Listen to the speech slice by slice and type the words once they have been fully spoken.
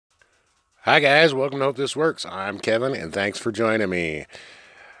Hi guys, welcome to Hope This Works. I'm Kevin and thanks for joining me.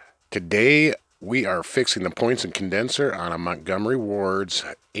 Today we are fixing the points and condenser on a Montgomery Wards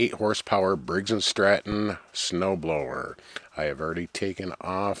 8 horsepower Briggs Stratton snowblower. I have already taken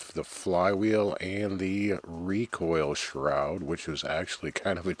off the flywheel and the recoil shroud, which was actually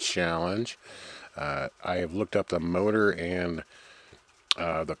kind of a challenge. I have looked up the motor and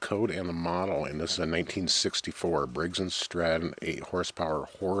the code and the model, and this is a 1964 Briggs & Stratton 8 horsepower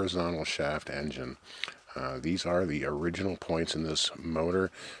horizontal shaft engine. These are the original points in this motor.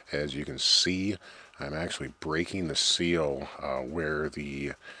 As you can see, I'm actually breaking the seal where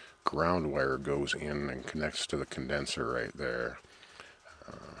the ground wire goes in and connects to the condenser right there.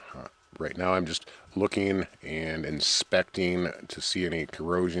 Right now I'm just looking and inspecting to see any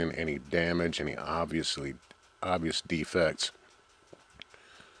corrosion, any damage, any obvious defects.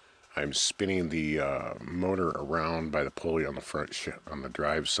 I'm spinning the motor around by the pulley on the on the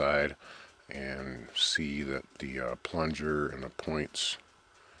drive side, and see that the plunger and the points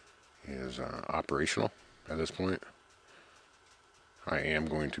is operational at this point. I am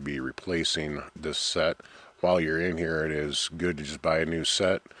going to be replacing this set. While you're in here, it is good to just buy a new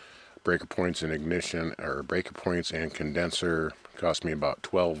set. Breaker points and ignition, or breaker points and condenser, cost me about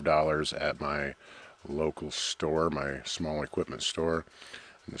 $12 at my local store, my small equipment store.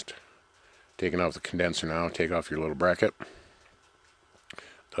 Just taking off the condenser now. Take off your little bracket.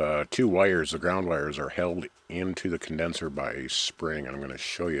 The two wires, the ground wires, are held into the condenser by a spring. I'm going to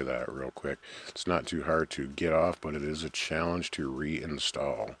show you that real quick. It's not too hard to get off, but it is a challenge to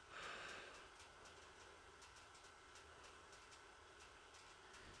reinstall.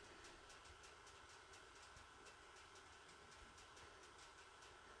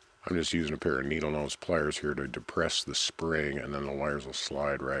 I'm just using a pair of needle nose pliers here to depress the spring, and then the wires will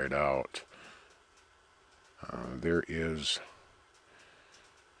slide right out. There is,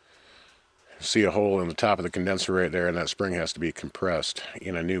 see a hole in the top of the condenser right there, and that spring has to be compressed.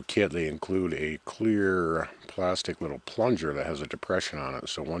 In a new kit, they include a clear plastic little plunger that has a depression on it.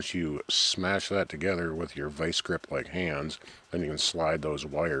 So once you smash that together with your vice grip like hands, then you can slide those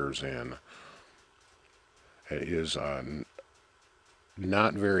wires in. It is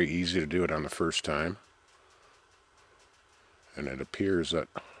not very easy to do it on the first time, and it appears that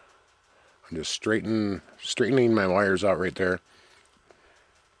I'm just straightening my wires out right there,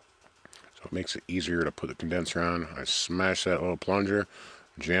 so it makes it easier to put the condenser on. I smash that little plunger,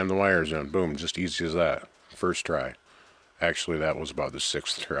 jam the wires in, boom, just easy as that. First try. Actually, that was about the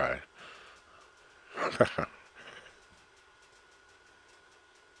 6th try.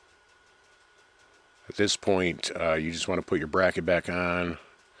 At this point, you just want to put your bracket back on,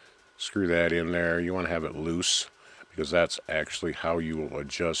 screw that in there. You want to have it loose, because that's actually how you will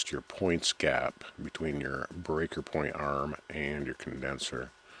adjust your points gap between your breaker point arm and your condenser.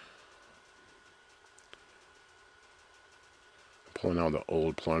 I'm pulling out the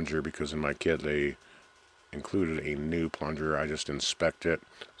old plunger because in my kit they included a new plunger. I just inspect it,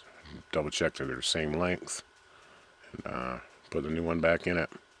 double check that they're the same length, and put the new one back in it.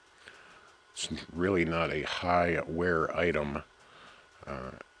 It's really not a high wear item.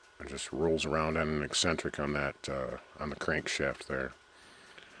 It just rolls around on an eccentric on that on the crankshaft there.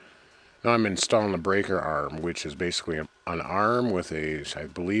 Now I'm installing the breaker arm, which is basically an arm with a, I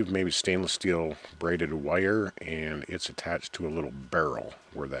believe, maybe stainless steel braided wire, and it's attached to a little barrel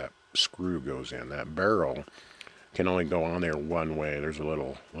where that screw goes in. That barrel can only go on there one way. There's a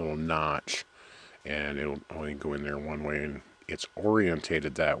little notch, and it'll only go in there one way, and it's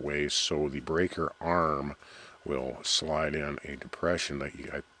orientated that way so the breaker arm will slide in a depression that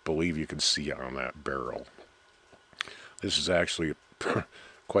I believe you can see on that barrel. This is actually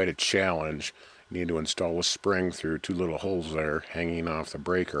quite a challenge. You need to install a spring through two little holes there hanging off the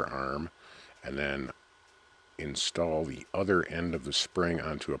breaker arm, and then install the other end of the spring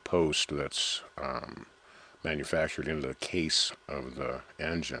onto a post that's manufactured into the case of the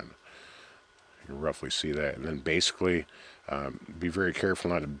engine. You can roughly see that, and then basically be very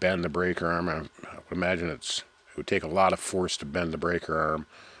careful not to bend the breaker arm. I would imagine it would take a lot of force to bend the breaker arm.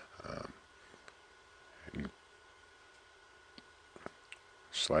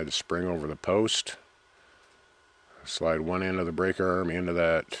 Slide the spring over the post, slide one end of the breaker arm into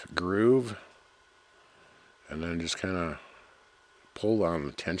that groove, and then just kind of pull on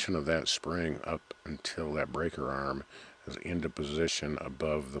the tension of that spring up until that breaker arm is into position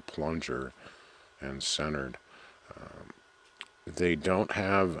above the plunger and centered. They don't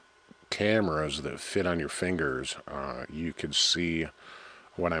have cameras that fit on your fingers. You could see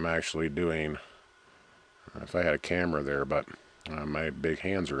what I'm actually doing if I had a camera there, but my big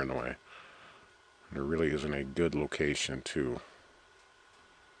hands are in the way. There really isn't a good location to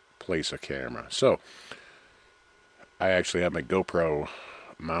place a camera. So I actually have my GoPro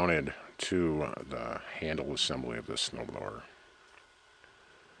mounted to the handle assembly of this snowblower.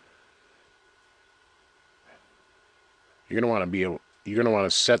 You're going to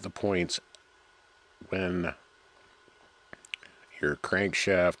want to set the points when your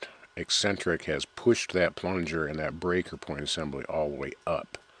crankshaft eccentric has pushed that plunger and that breaker point assembly all the way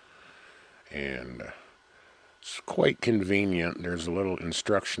up. And it's quite convenient. There's a little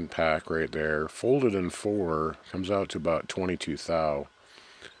instruction pack right there, folded in 4, comes out to about 22 thou,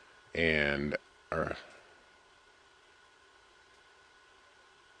 and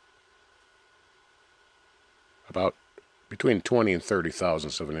about between 20 and 30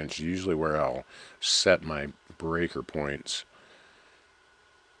 thousandths of an inch, usually where I'll set my breaker points.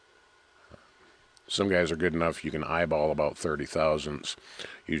 Some guys are good enough you can eyeball about 30 thousandths.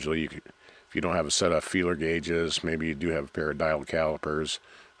 Usually if you don't have a set of feeler gauges, maybe you do have a pair of dial calipers,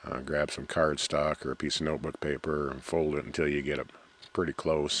 grab some cardstock or a piece of notebook paper and fold it until you get it pretty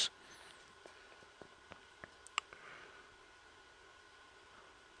close.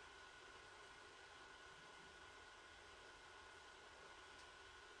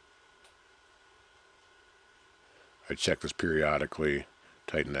 I check this periodically,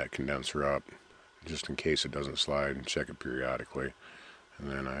 tighten that condenser up just in case it doesn't slide, and check it periodically, and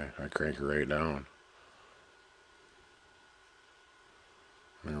then I crank it right down.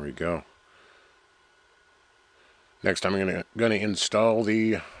 There we go. Next I'm gonna install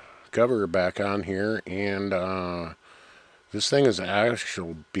the cover back on here, and this thing is an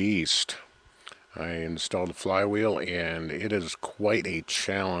actual beast. I installed a flywheel, and it is quite a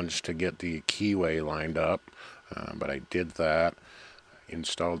challenge to get the keyway lined up, but I did that.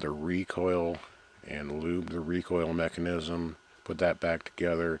 Installed the recoil and lubed the recoil mechanism, put that back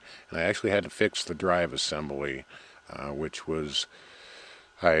together, and I actually had to fix the drive assembly, which was,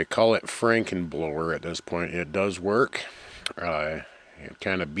 I call it Frankenblower at this point. It does work. It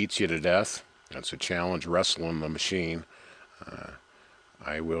kind of beats you to death. That's a challenge wrestling the machine.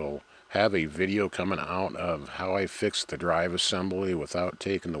 I will have a video coming out of how I fixed the drive assembly without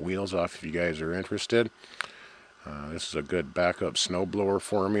taking the wheels off if you guys are interested. This is a good backup snowblower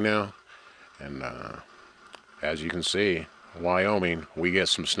for me now. And as you can see, Wyoming, we get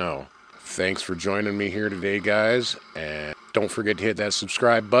some snow. Thanks for joining me here today, guys. And don't forget to hit that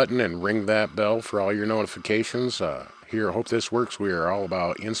subscribe button and ring that bell for all your notifications. Here at Hope This Works, we are all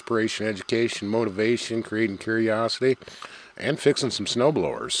about inspiration, education, motivation, creating curiosity, and fixing some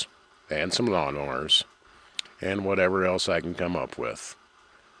snowblowers, and some lawnmowers, and whatever else I can come up with.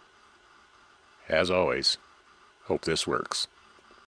 As always, hope this works.